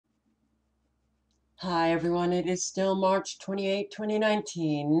Hi everyone, it is still March 28,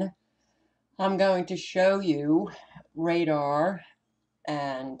 2019. I'm going to show you radar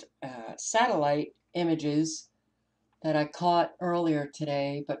and satellite images that I caught earlier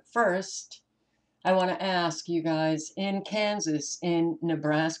today. But first, I want to ask you guys in Kansas, in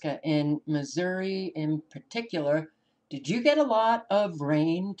Nebraska, in Missouri in particular, did you get a lot of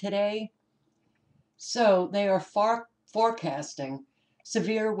rain today? So they are forecasting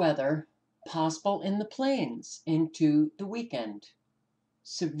severe weather possible in the plains into the weekend.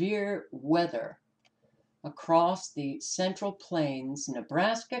 Severe weather across the central plains,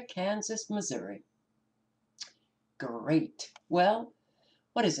 Nebraska, Kansas, Missouri. Great. Well,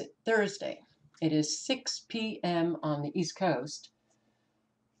 what is it? Thursday. It is 6 p.m. on the East Coast.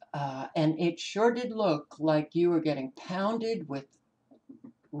 And it sure did look like you were getting pounded with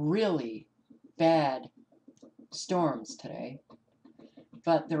really bad storms today.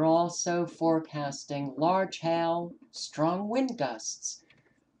 But they're also forecasting large hail, strong wind gusts.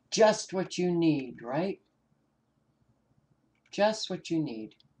 Just what you need, right? Just what you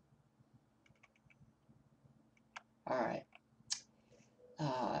need. All right.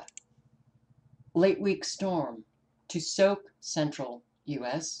 Late week storm to soak central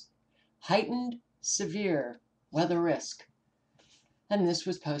U.S. Heightened severe weather risk. And this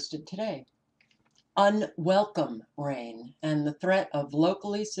was posted today. Unwelcome rain and the threat of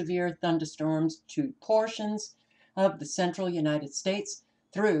locally severe thunderstorms to portions of the central United States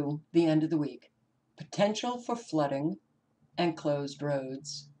through the end of the week. Potential for flooding and closed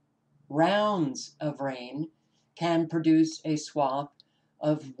roads. Rounds of rain can produce a swath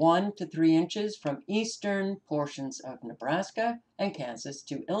of 1 to 3 inches from eastern portions of Nebraska and Kansas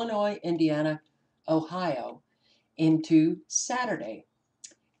to Illinois, Indiana, Ohio into Saturday.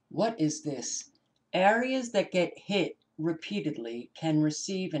 What is this? Areas that get hit repeatedly can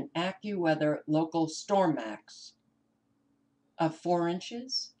receive an AccuWeather local storm max of 4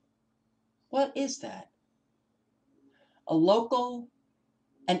 inches. What is that? An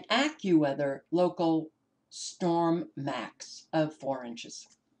AccuWeather local storm max of 4 inches.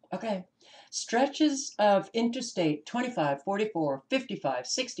 Okay. Stretches of Interstate 25, 44, 55,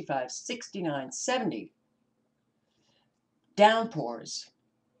 65, 69, 70. Downpours.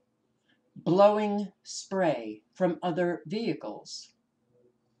 Blowing spray from other vehicles.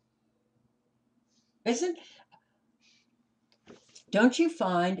 Don't you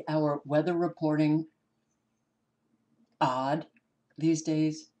find our weather reporting odd these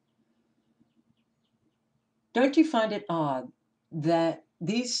days? Don't you find it odd that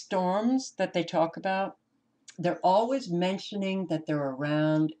these storms that they talk about, they're always mentioning that they're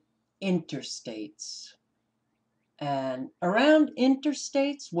around interstates? And around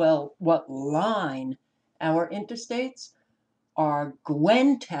interstates, well, what line our interstates are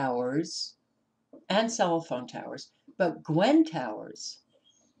Gwen towers and cell phone towers. But Gwen towers,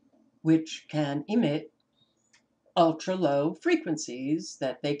 which can emit ultra low frequencies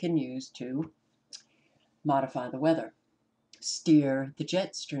that they can use to modify the weather, steer the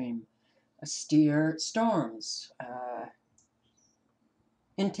jet stream, steer storms,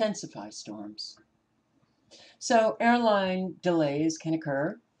 intensify storms. So airline delays can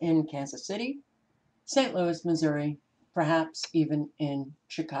occur in Kansas City, St. Louis, Missouri, perhaps even in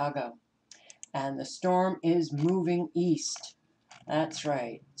Chicago. And the storm is moving east. That's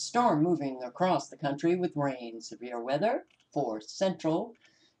right. Storm moving across the country with rain. Severe weather for central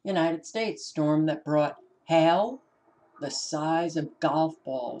United States. Storm that brought hail the size of golf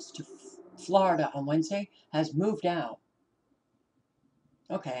balls to Florida on Wednesday has moved out.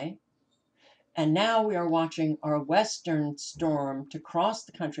 Okay. And now we are watching our western storm to cross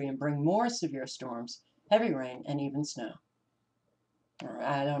the country and bring more severe storms, heavy rain, and even snow.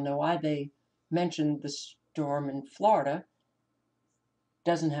 I don't know why they mentioned the storm in Florida.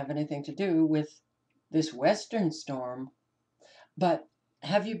 Doesn't have anything to do with this western storm. But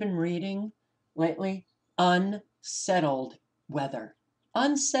have you been reading lately? Unsettled weather.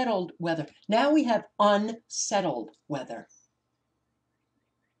 Unsettled weather. Now we have unsettled weather.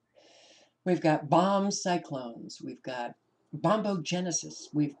 We've got bomb cyclones. We've got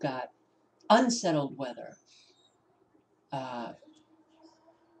bombogenesis. We've got unsettled weather.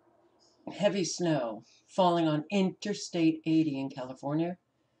 Heavy snow falling on Interstate 80 in California.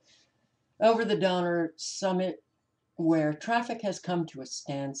 Over the Donner Summit, where traffic has come to a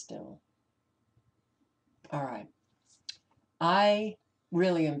standstill. All right. I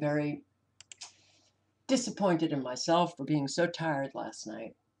really am very disappointed in myself for being so tired last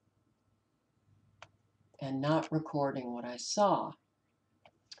night and not recording what I saw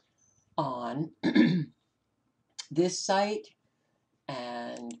on this site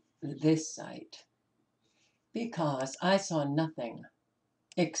and this site. because I saw nothing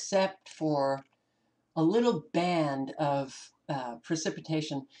except for a little band of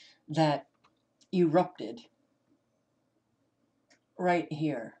precipitation that erupted right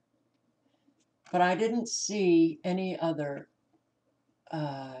here. But I didn't see any other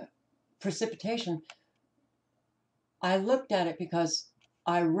precipitation. I looked at it because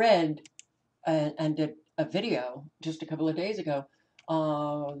I read and did a video just a couple of days ago,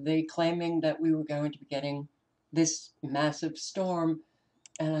 they claiming that we were going to be getting this massive storm,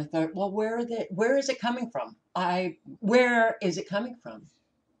 and I thought, well, where is it coming from? Where is it coming from?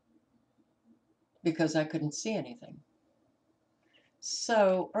 Because I couldn't see anything.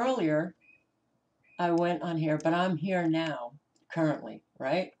 So earlier, I went on here, but I'm here now, currently,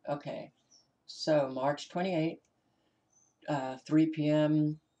 right? Okay. So March 28th, 3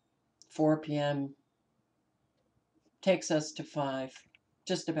 p.m., 4 p.m., takes us to 5,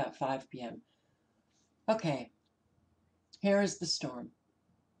 just about 5 p.m. Okay, here is the storm.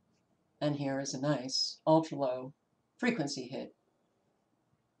 And here is a nice ultra-low frequency hit.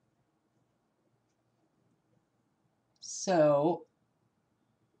 So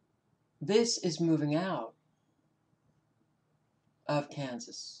this is moving out of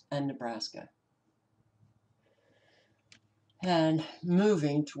Kansas and Nebraska and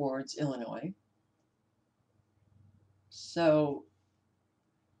moving towards Illinois. So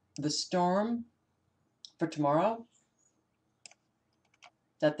the storm for tomorrow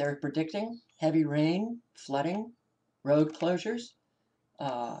that they're predicting, heavy rain, flooding, road closures,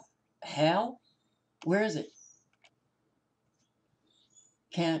 hail, where is it?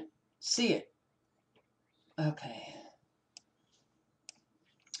 Can't see it. Okay.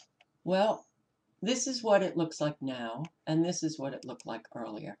 Well, this is what it looks like now, and this is what it looked like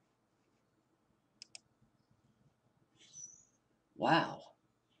earlier. Wow.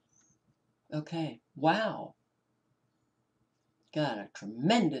 Okay. Wow. Got a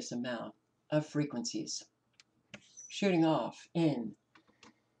tremendous amount of frequencies shooting off in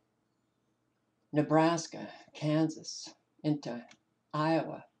Nebraska, Kansas, into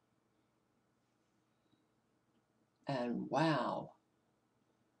Iowa. And wow.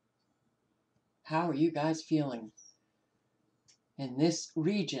 How are you guys feeling in this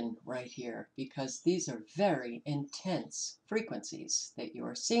region right here? Because these are very intense frequencies that you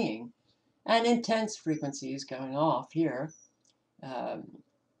are seeing, and intense frequencies going off here.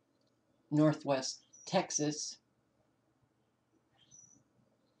 Northwest Texas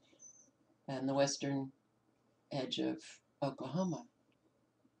and the western edge of Oklahoma.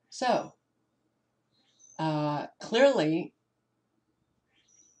 So, clearly,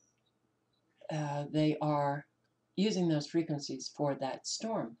 they are using those frequencies for that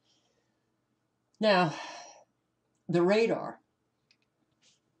storm. Now, the radar.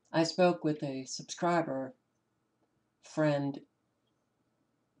 I spoke with a subscriber friend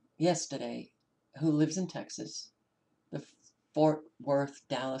yesterday who lives in Texas, the Fort Worth,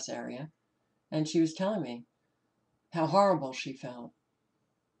 Dallas area, and she was telling me how horrible she felt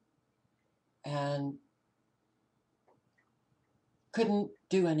and couldn't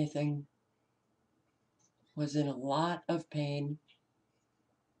do anything, was in a lot of pain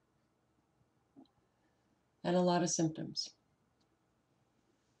and a lot of symptoms,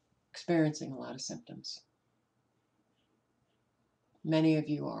 experiencing a lot of symptoms. Many of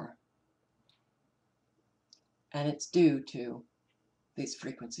you are. And it's due to these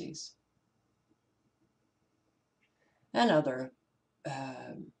frequencies and other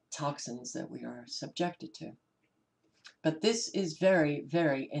toxins that we are subjected to. But this is very,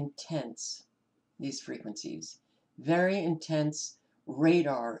 very intense, these frequencies. Very intense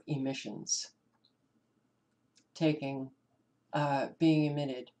radar emissions being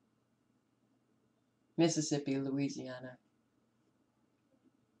emitted. Mississippi, Louisiana,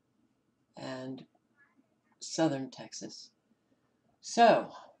 and southern Texas.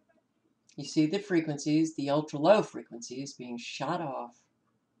 So, you see the frequencies, the ultra-low frequencies being shot off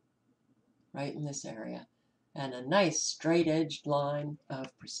right in this area, and a nice straight-edged line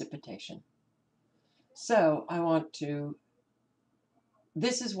of precipitation. So I want to,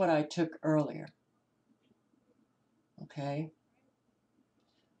 this is what I took earlier. Okay?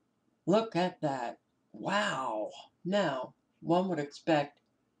 Look at that. Wow. Now, one would expect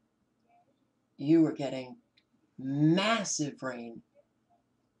you were getting massive rain.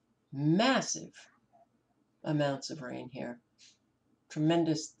 Massive amounts of rain here.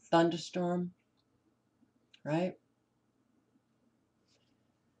 Tremendous thunderstorm, right?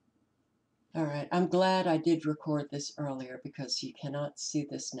 All right, I'm glad I did record this earlier because you cannot see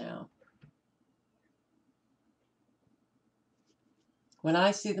this now. When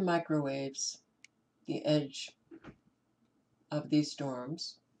I see the microwaves, the edge of these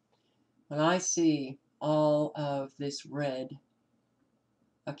storms, when I see all of this red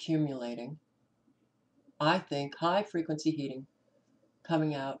accumulating, I think high frequency heating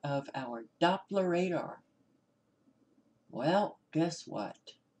coming out of our Doppler radar. Well, guess what?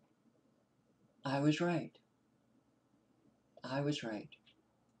 I was right. I was right.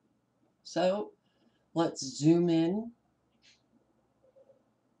 So let's zoom in,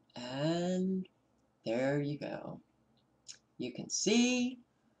 and there you go. You can see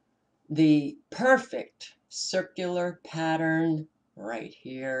the perfect circular pattern right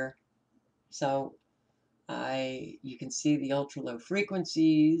here. So you can see the ultra low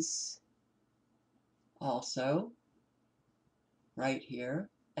frequencies also right here,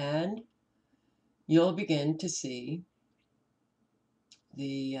 and you'll begin to see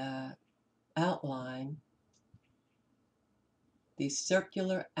the outline, the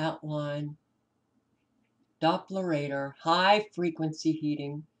circular outline, Doppler radar, high frequency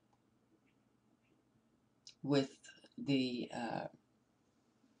heating with the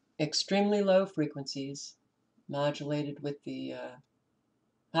extremely low frequencies modulated with the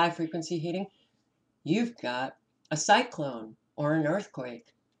high frequency heating. You've got a cyclone or an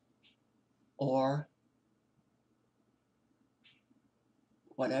earthquake or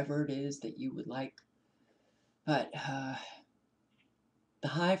whatever it is that you would like. But the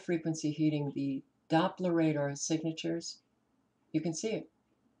high frequency heating, the Doppler radar signatures, you can see it.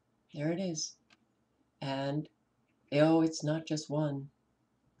 There it is. And oh, it's not just one.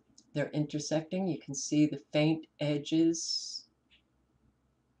 They're intersecting. You can see the faint edges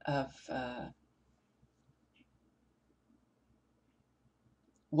of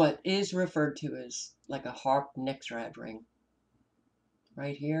what is referred to as like a HAARP Nexrad ring.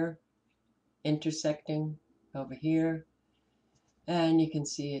 Right here, intersecting over here. And you can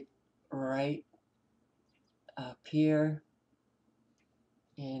see it right up here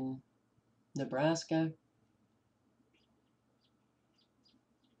in Nebraska.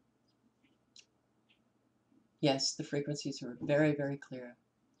 Yes, the frequencies are very, very clear.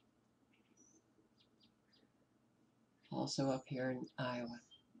 Also up here in Iowa.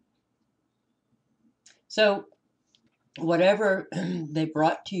 So whatever they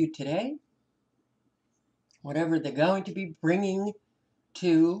brought to you today, whatever they're going to be bringing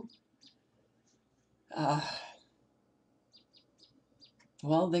to,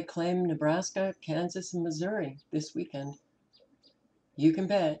 well, they claim Nebraska, Kansas, and Missouri this weekend. You can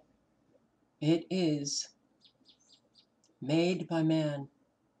bet it is made by man.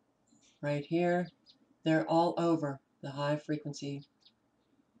 Right here, they're all over the high frequency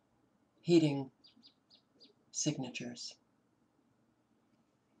heating signatures.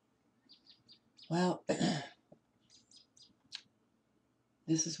 Well,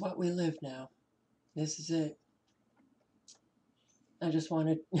 this is what we live now. This is it. I just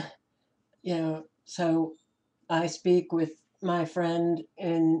wanted, so I speak with my friend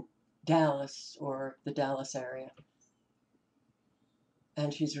in Dallas or the Dallas area,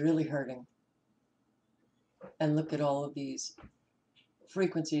 and she's really hurting. And look at all of these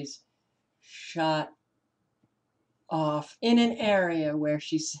frequencies shot off in an area where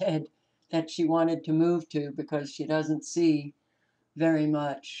she said that she wanted to move to because she doesn't see very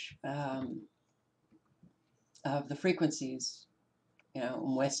much of the frequencies,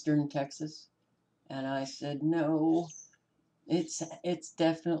 in western Texas. And I said, no, it's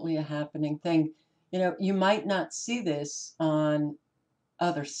definitely a happening thing. You might not see this on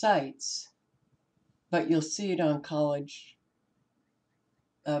other sites, but you'll see it on College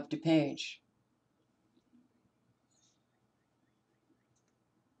of DuPage.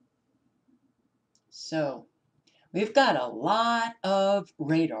 So we've got a lot of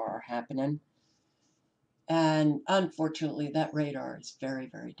radar happening. And unfortunately, that radar is very,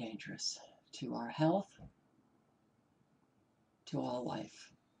 very dangerous to our health, to all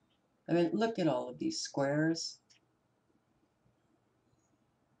life. I mean, look at all of these squares.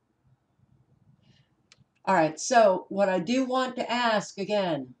 All right, so what I do want to ask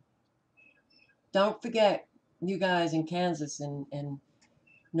again, don't forget, you guys in Kansas and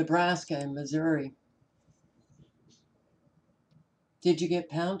Nebraska and Missouri, did you get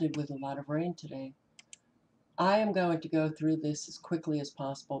pounded with a lot of rain today? I am going to go through this as quickly as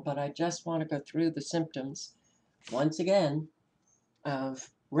possible, but I just want to go through the symptoms once again of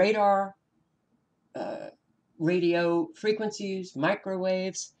radar, radio frequencies,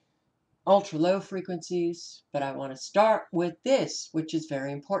 microwaves, ultra low frequencies. But I want to start with this, which is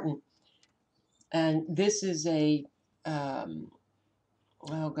very important. And this is a,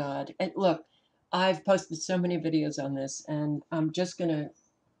 oh God, and look, I've posted so many videos on this, and I'm just going to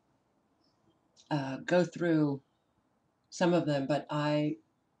go through some of them, but I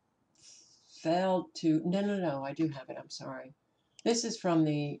failed to. No, I do have it. I'm sorry. This is from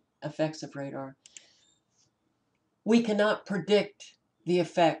the effects of radar. We cannot predict the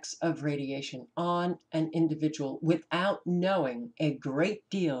effects of radiation on an individual without knowing a great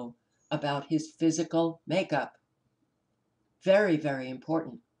deal about his physical makeup. Very, very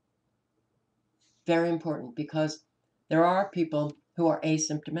important. Very important, because there are people who are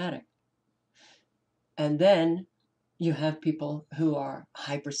asymptomatic. And then you have people who are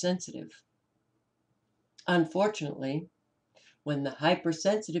hypersensitive. Unfortunately, when the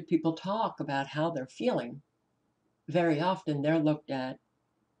hypersensitive people talk about how they're feeling, very often they're looked at,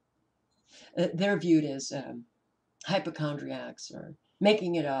 they're viewed as hypochondriacs or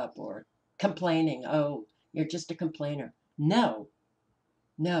making it up or complaining. Oh, you're just a complainer. No,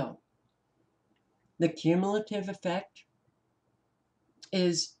 no. The cumulative effect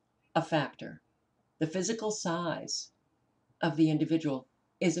is a factor. The physical size of the individual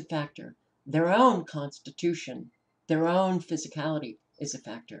is a factor. Their own constitution, their own physicality is a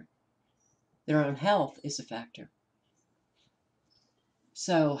factor. Their own health is a factor.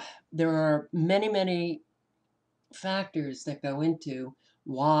 So there are many, many factors that go into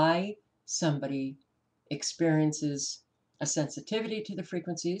why somebody experiences a sensitivity to the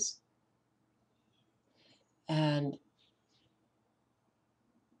frequencies and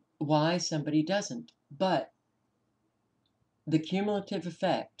why somebody doesn't. But the cumulative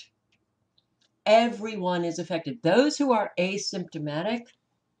effect, everyone is affected. Those who are asymptomatic,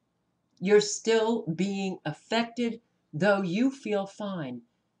 you're still being affected, though you feel fine.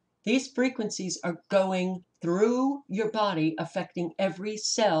 These frequencies are going through your body, affecting every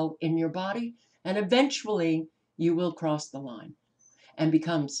cell in your body, and eventually you will cross the line and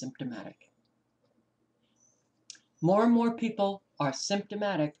become symptomatic. More and more people are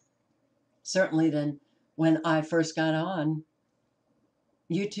symptomatic, certainly than when I first got on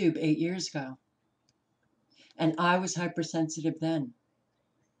YouTube 8 years ago. And I was hypersensitive then.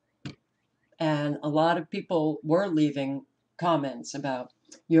 And a lot of people were leaving comments about,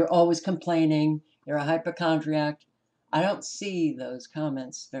 you're always complaining, you're a hypochondriac. I don't see those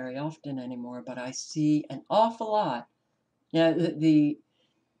comments very often anymore, but I see an awful lot. You know,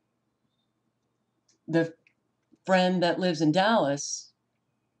 the friend that lives in Dallas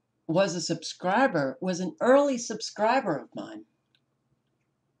was a subscriber, was an early subscriber of mine.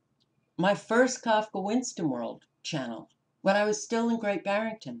 My first Kafka Winston World channel, when I was still in Great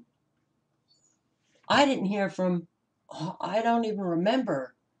Barrington. I didn't hear from, I don't even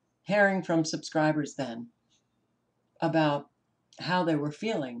remember hearing from subscribers then about how they were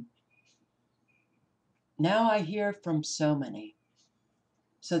feeling. Now I hear from so many.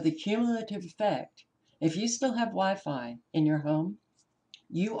 So the cumulative effect, if you still have Wi-Fi in your home,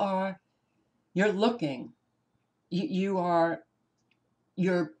 you're looking, you've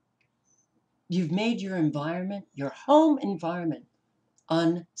made your environment, your home environment,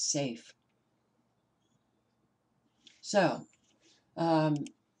 unsafe. So,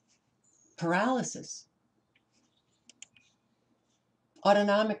 paralysis,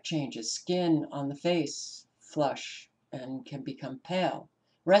 autonomic changes, skin on the face flush and can become pale,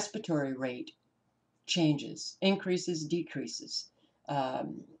 respiratory rate changes, increases, decreases,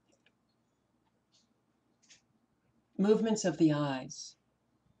 movements of the eyes,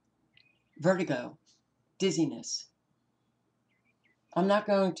 vertigo, dizziness. I'm not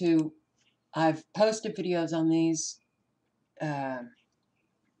going to, I've posted videos on these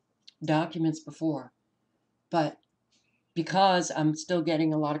documents before, but because I'm still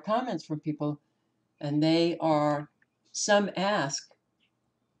getting a lot of comments from people, and they are, some ask,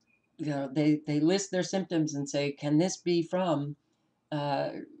 you know, they list their symptoms and say, can this be from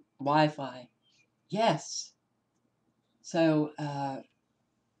Wi-Fi? Yes. So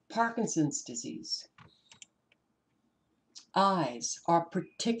Parkinson's disease. Eyes are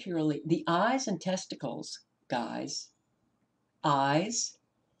particularly, the eyes and testicles, guys, eyes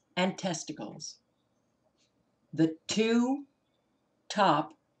and testicles, the two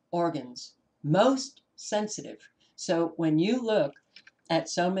top organs most sensitive. So when you look at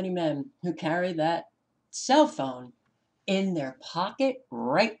so many men who carry that cell phone in their pocket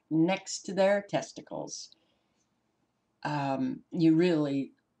right next to their testicles, you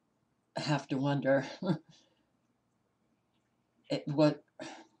really have to wonder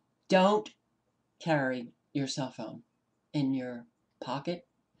don't carry your cell phone in your pocket.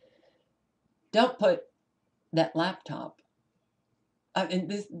 Don't put that laptop,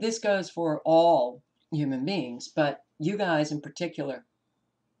 and this goes for all human beings, but you guys in particular,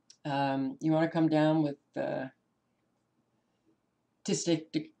 you want to come down with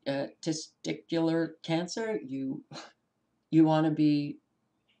testicular cancer, you want to be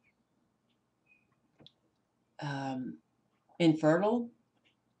infertile,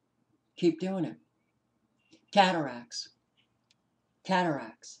 keep doing it. Cataracts.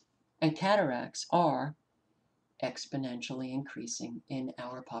 And cataracts are exponentially increasing in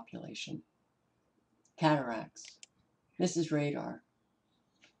our population. Cataracts. This is radar.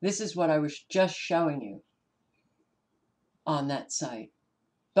 This is what I was just showing you on that site.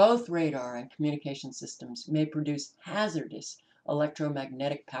 Both radar and communication systems may produce hazardous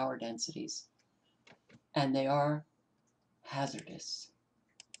electromagnetic power densities, and they are hazardous.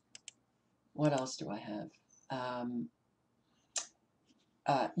 What else do I have?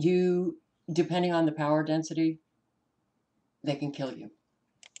 Depending on the power density, they can kill you.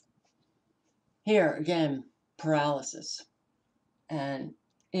 Here, again, paralysis. And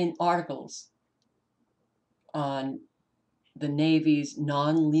in articles on the Navy's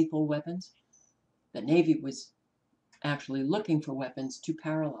non-lethal weapons, the Navy was actually looking for weapons to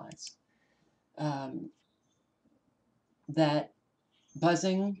paralyze. That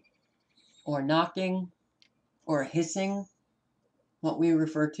buzzing or knocking or hissing, what we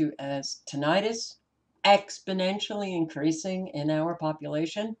refer to as tinnitus, exponentially increasing in our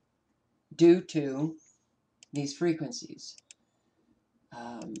population due to these frequencies.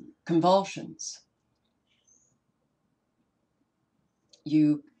 Convulsions.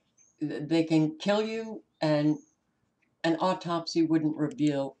 They can kill you, and an autopsy wouldn't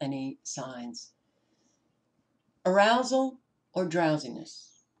reveal any signs. Arousal or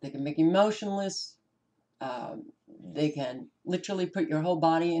drowsiness. They can make you motionless. They can literally put your whole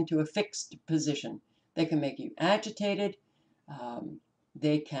body into a fixed position. They can make you agitated.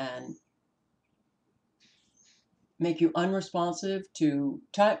 They can make you unresponsive to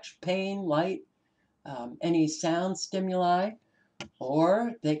touch, pain, light, any sound stimuli,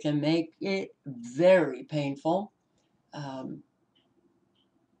 or they can make it very painful.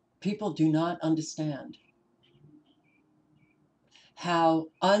 People do not understand how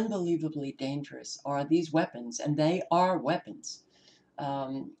unbelievably dangerous are these weapons, and they are weapons.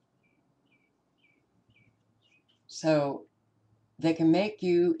 So they can make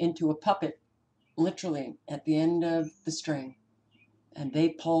you into a puppet, literally, at the end of the string, and they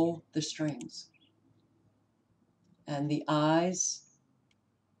pull the strings. And the eyes,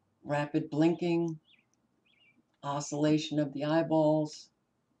 rapid blinking, oscillation of the eyeballs,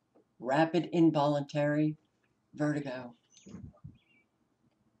 rapid involuntary vertigo.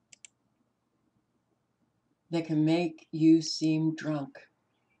 They can make you seem drunk.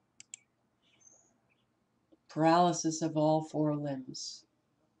 Paralysis of all four limbs.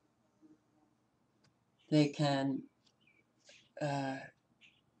 They can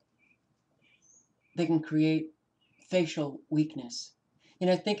create facial weakness.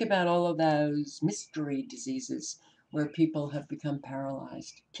 Think about all of those mystery diseases where people have become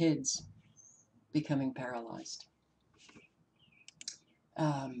paralyzed, kids becoming paralyzed.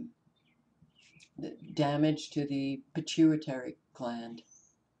 The damage to the pituitary gland.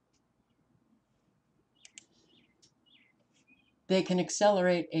 They can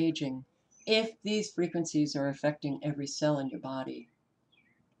accelerate aging. If these frequencies are affecting every cell in your body,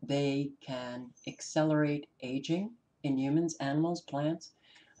 they can accelerate aging in humans, animals, plants.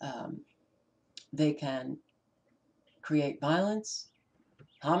 They can create violence,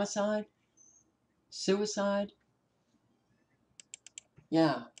 homicide, suicide.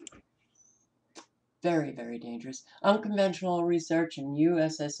 Yeah, very, very dangerous. Unconventional research in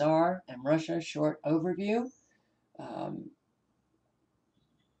USSR and Russia, short overview.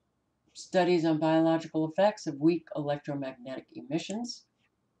 Studies on biological effects of weak electromagnetic emissions.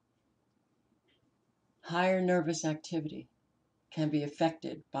 Higher nervous activity can be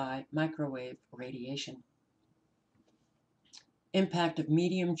affected by microwave radiation. Impact of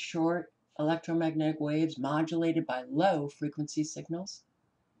medium short electromagnetic waves modulated by low frequency signals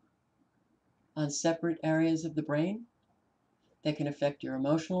on separate areas of the brain. They can affect your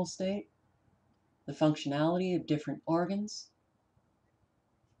emotional state, the functionality of different organs.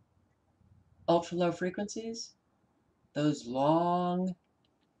 Ultra low frequencies, those long,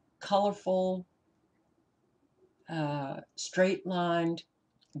 colorful, straight-lined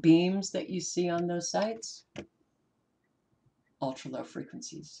beams that you see on those sites, ultra low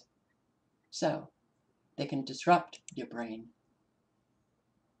frequencies. So they can disrupt your brain.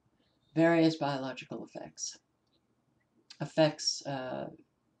 Various biological effects. Affects the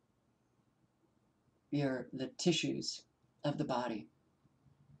tissues of the body.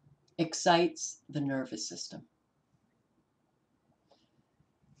 Excites the nervous system.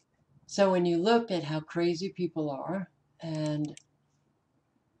 So when you look at how crazy people are and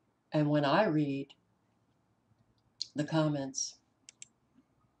And when I read the comments,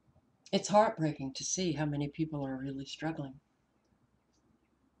 it's heartbreaking to see how many people are really struggling.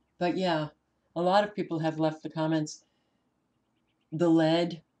 But yeah, a lot of people have left the comments, the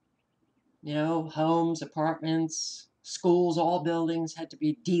lead, homes, apartments, schools, all buildings had to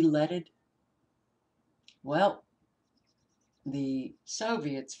be de-leaded. Well, the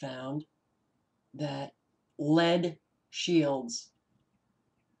Soviets found that lead shield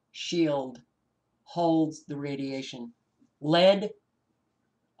holds the radiation.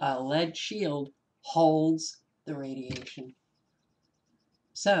 A lead shield holds the radiation.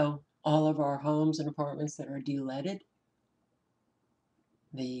 So all of our homes and apartments that are de-leaded,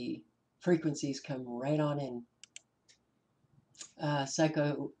 the frequencies come right on in.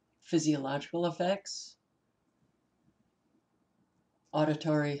 Psychophysiological effects,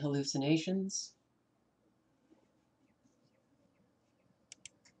 auditory hallucinations,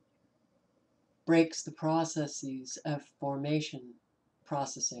 breaks the processes of formation,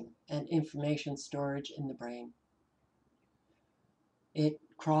 processing, and information storage in the brain. It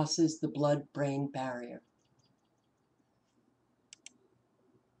crosses the blood-brain barrier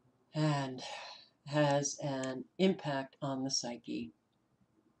and has an impact on the psyche,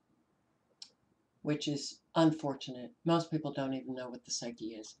 which is unfortunate. Most people don't even know what the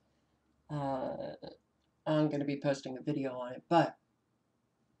psyche is. I'm going to be posting a video on it, but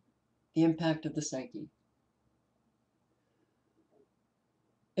the impact of the psyche.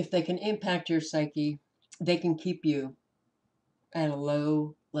 If they can impact your psyche, they can keep you at a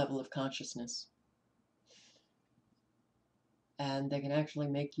low level of consciousness. And they can actually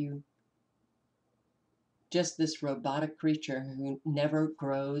make you just this robotic creature who never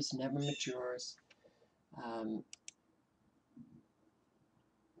grows, never matures.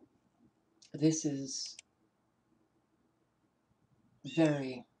 This is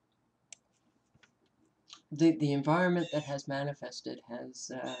very, the environment that has manifested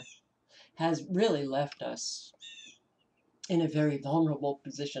has really left us in a very vulnerable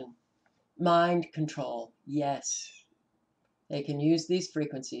position. Mind control, yes. They can use these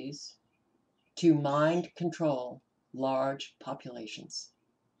frequencies to mind control large populations.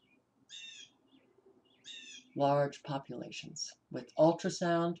 Large populations with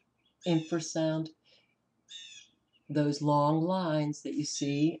ultrasound, infrasound, those long lines that you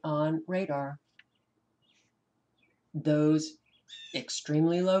see on radar. Those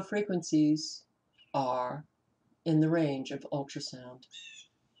extremely low frequencies are in the range of ultrasound,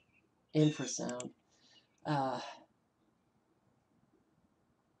 infrasound.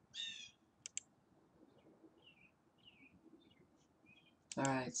 All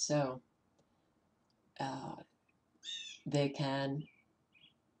right, so they can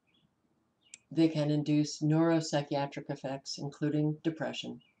induce neuropsychiatric effects, including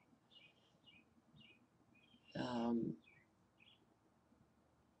depression.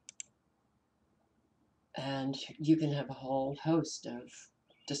 And you can have a whole host of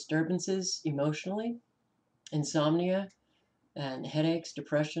disturbances emotionally, insomnia, and headaches,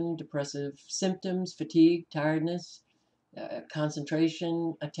 depression, depressive symptoms, fatigue, tiredness,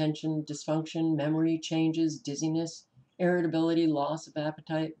 concentration, attention, dysfunction, memory changes, dizziness, irritability, loss of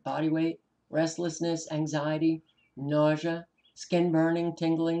appetite, body weight, restlessness, anxiety, nausea, skin burning,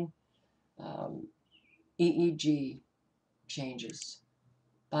 tingling, EEG changes,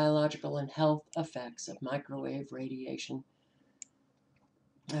 biological and health effects of microwave radiation,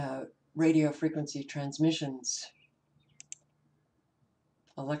 radio frequency transmissions,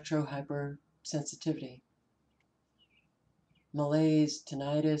 electrohypersensitivity, malaise,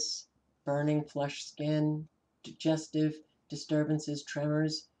 tinnitus, burning flushed skin, digestive disturbances,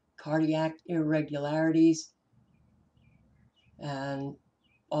 tremors, cardiac irregularities, and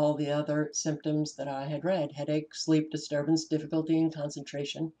all the other symptoms that I had read: headache, sleep disturbance, difficulty in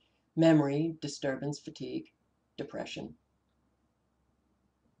concentration, memory disturbance, fatigue, depression.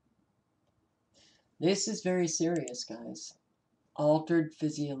 This is very serious, guys. Altered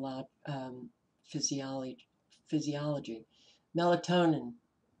physiology. Melatonin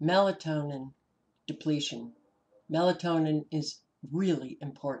depletion. Melatonin is really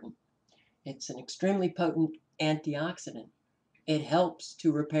important. It's an extremely potent antioxidant. It helps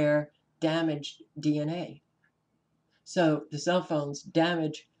to repair damaged DNA. So the cell phones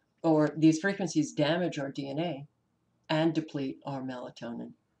damage, or these frequencies damage our DNA and deplete our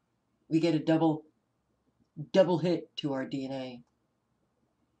melatonin. We get a double hit to our DNA.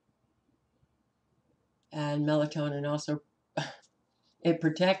 And melatonin also, it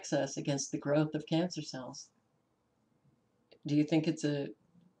protects us against the growth of cancer cells. Do you think it's a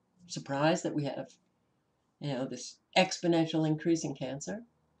surprise that we have, this exponential increase in cancer?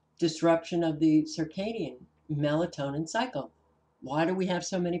 disruption of the circadian melatonin cycle. Why do we have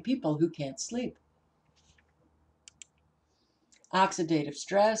so many people who can't sleep? Oxidative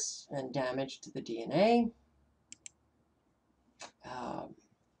stress and damage to the DNA.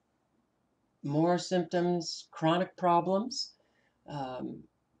 More symptoms, chronic problems,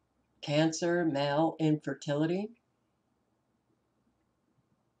 cancer, male infertility.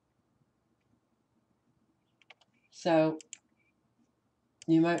 So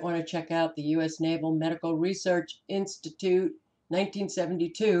you might want to check out the U.S. Naval Medical Research Institute,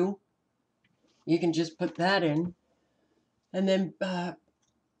 1972. You can just put that in, and then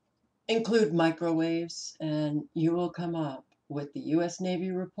include microwaves, and you will come up with the U.S.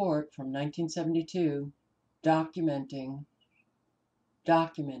 Navy report from 1972 documenting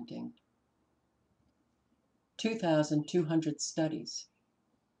 2,200 studies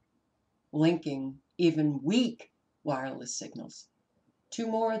linking even weak wireless signals to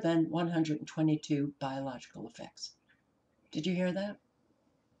more than 122 biological effects. Did you hear that?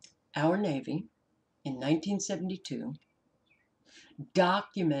 Our Navy in 1972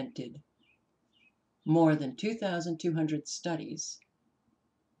 documented more than 2,200 studies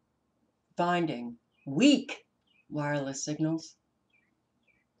finding weak wireless signals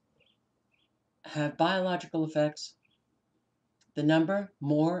have biological effects. The number,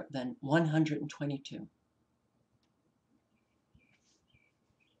 more than 122.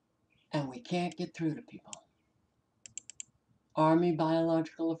 And we can't get through to people. Army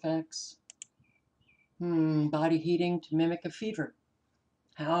biological effects. Body heating to mimic a fever.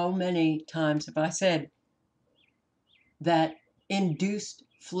 How many times have I said that induced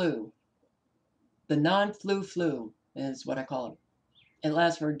flu, the non-flu flu is what I call it. It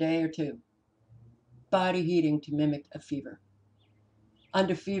lasts for a day or two. Body heating to mimic a fever.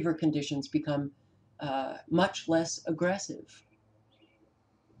 Under fever conditions become much less aggressive.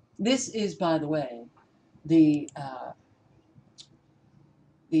 This is, by the way, the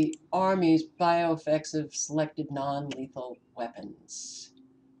Army's bioeffects of selected non-lethal weapons,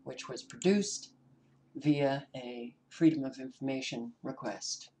 which was produced via a Freedom of Information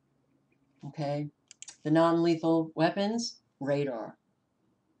request. Okay, the non-lethal weapons: radar,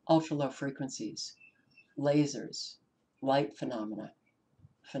 ultra-low frequencies, lasers, light phenomena,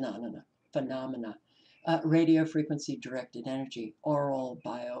 radio frequency directed energy, auroral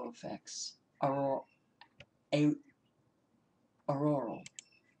bioeffects, auroral,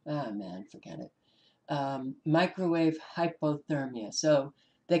 forget it. Microwave hypothermia. So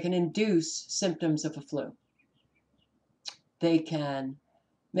they can induce symptoms of a flu. They can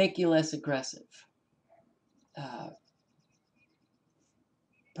make you less aggressive.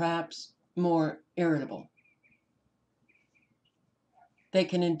 Perhaps more irritable. They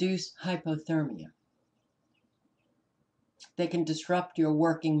can induce hypothermia. They can disrupt your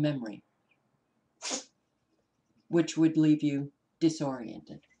working memory, which would leave you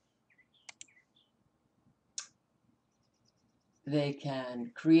disoriented. They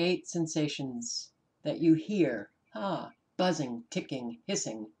can create sensations that you hear, buzzing, ticking,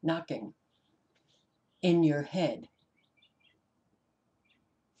 hissing, knocking in your head.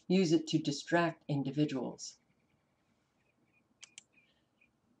 Use it to distract individuals.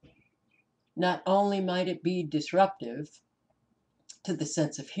 Not only might it be disruptive to the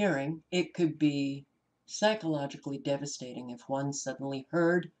sense of hearing, it could be psychologically devastating if one suddenly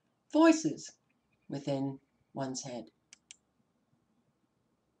heard voices within one's head.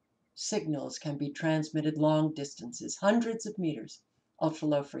 Signals can be transmitted long distances, hundreds of meters,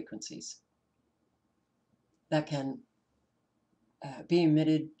 ultra-low frequencies, that can be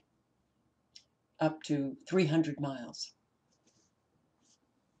emitted up to 300 miles.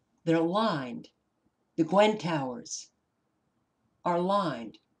 They're lined. The Gwen Towers are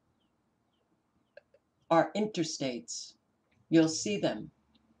lined. Our interstates, you'll see them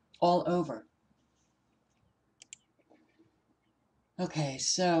all over. Okay,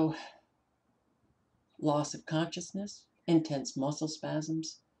 so loss of consciousness, intense muscle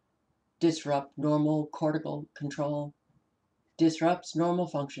spasms, disrupt normal cortical control, disrupts normal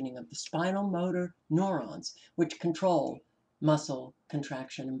functioning of the spinal motor neurons, which control muscle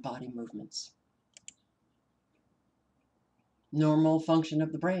contraction and body movements. Normal function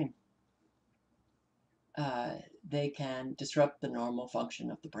of the brain. They can disrupt the normal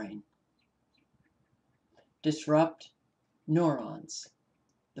function of the brain. Disrupt neurons,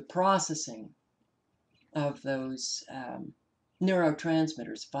 the processing of those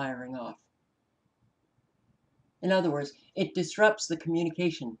neurotransmitters firing off. In other words, it disrupts the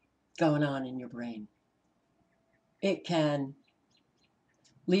communication going on in your brain. It can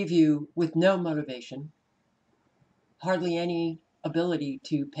leave you with no motivation, hardly any ability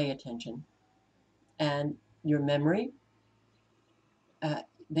to pay attention and your memory.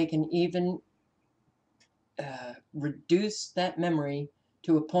 They can even reduce that memory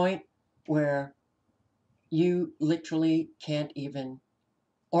to a point where you literally can't even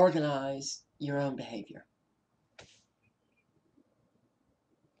organize your own behavior.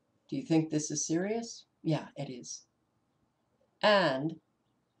 Do you think this is serious? Yeah, it is. And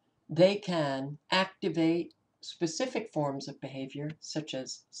they can activate specific forms of behavior, such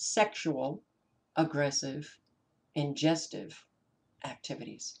as sexual, aggressive, ingestive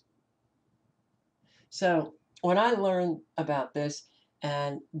activities. So when I learned about this,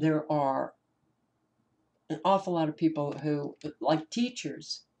 and there are an awful lot of people who, like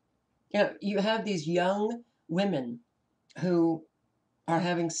teachers, you have these young women who are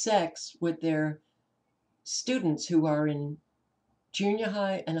having sex with their students who are in junior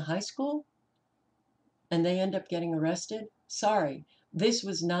high and high school, and they end up getting arrested. Sorry, this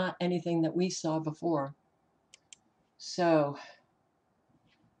was not anything that we saw before. So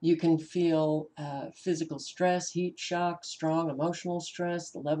you can feel physical stress, heat shock, strong emotional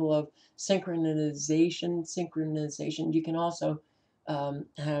stress, the level of synchronization. You can also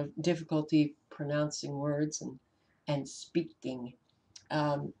have difficulty pronouncing words and speaking.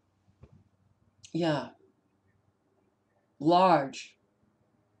 Yeah, large,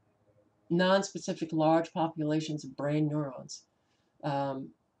 non-specific large populations of brain neurons.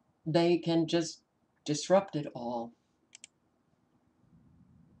 They can just disrupt it all.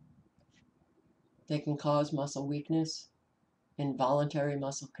 They can cause muscle weakness, involuntary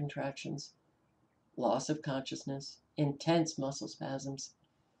muscle contractions, loss of consciousness, intense muscle spasms.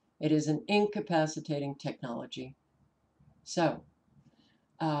 It is an incapacitating technology. So,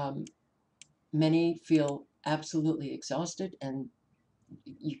 many feel absolutely exhausted and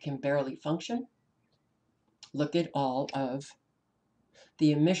you can barely function. Look at all of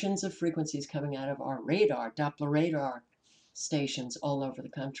the emissions of frequencies coming out of our radar, Doppler radar stations all over the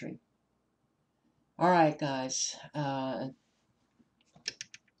country. All right, guys.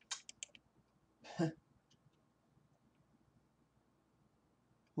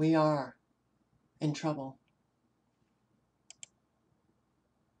 We are in trouble.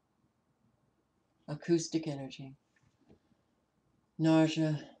 Acoustic energy.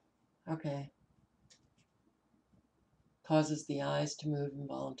 Nausea. Okay. Causes the eyes to move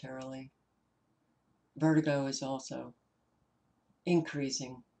involuntarily. Vertigo is also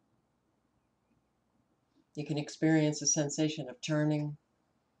increasing. You can experience a sensation of turning.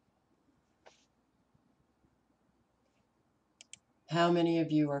 How many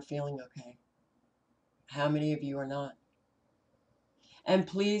of you are feeling okay? How many of you are not? And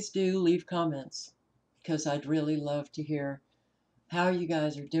please do leave comments, because I'd really love to hear how you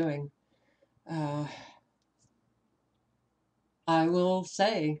guys are doing. I will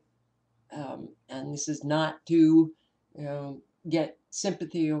say, and this is not to get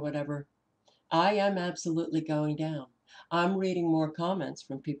sympathy or whatever, I am absolutely going down. I'm reading more comments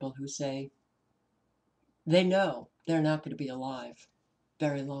from people who say they know they're not going to be alive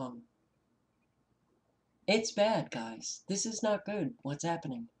very long. It's bad, guys. This is not good, what's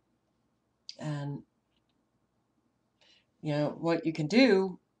happening. And, what you can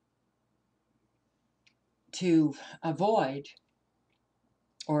do to avoid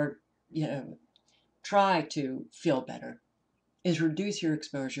or, try to feel better is reduce your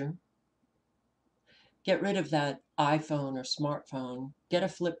exposure. Get rid of that iPhone or smartphone. Get a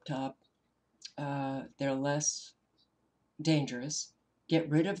flip top. They're less dangerous. Get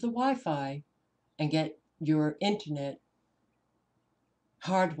rid of the Wi-Fi and get your internet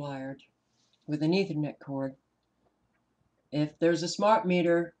hardwired with an Ethernet cord. If there's a smart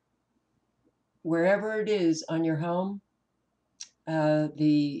meter, wherever it is on your home,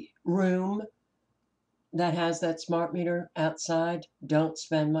 the room that has that smart meter outside, don't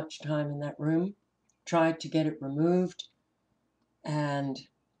spend much time in that room. Try to get it removed. And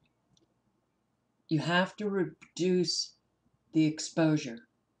you have to reduce the exposure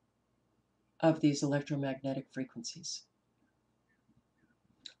of these electromagnetic frequencies.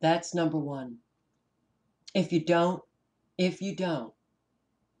 That's number one. If you don't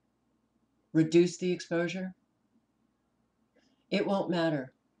reduce the exposure, it won't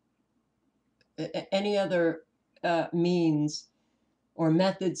matter. Any other means or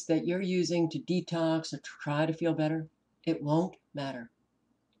methods that you're using to detox or try to feel better, it won't matter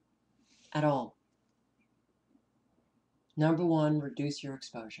at all. Number one, reduce your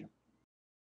exposure.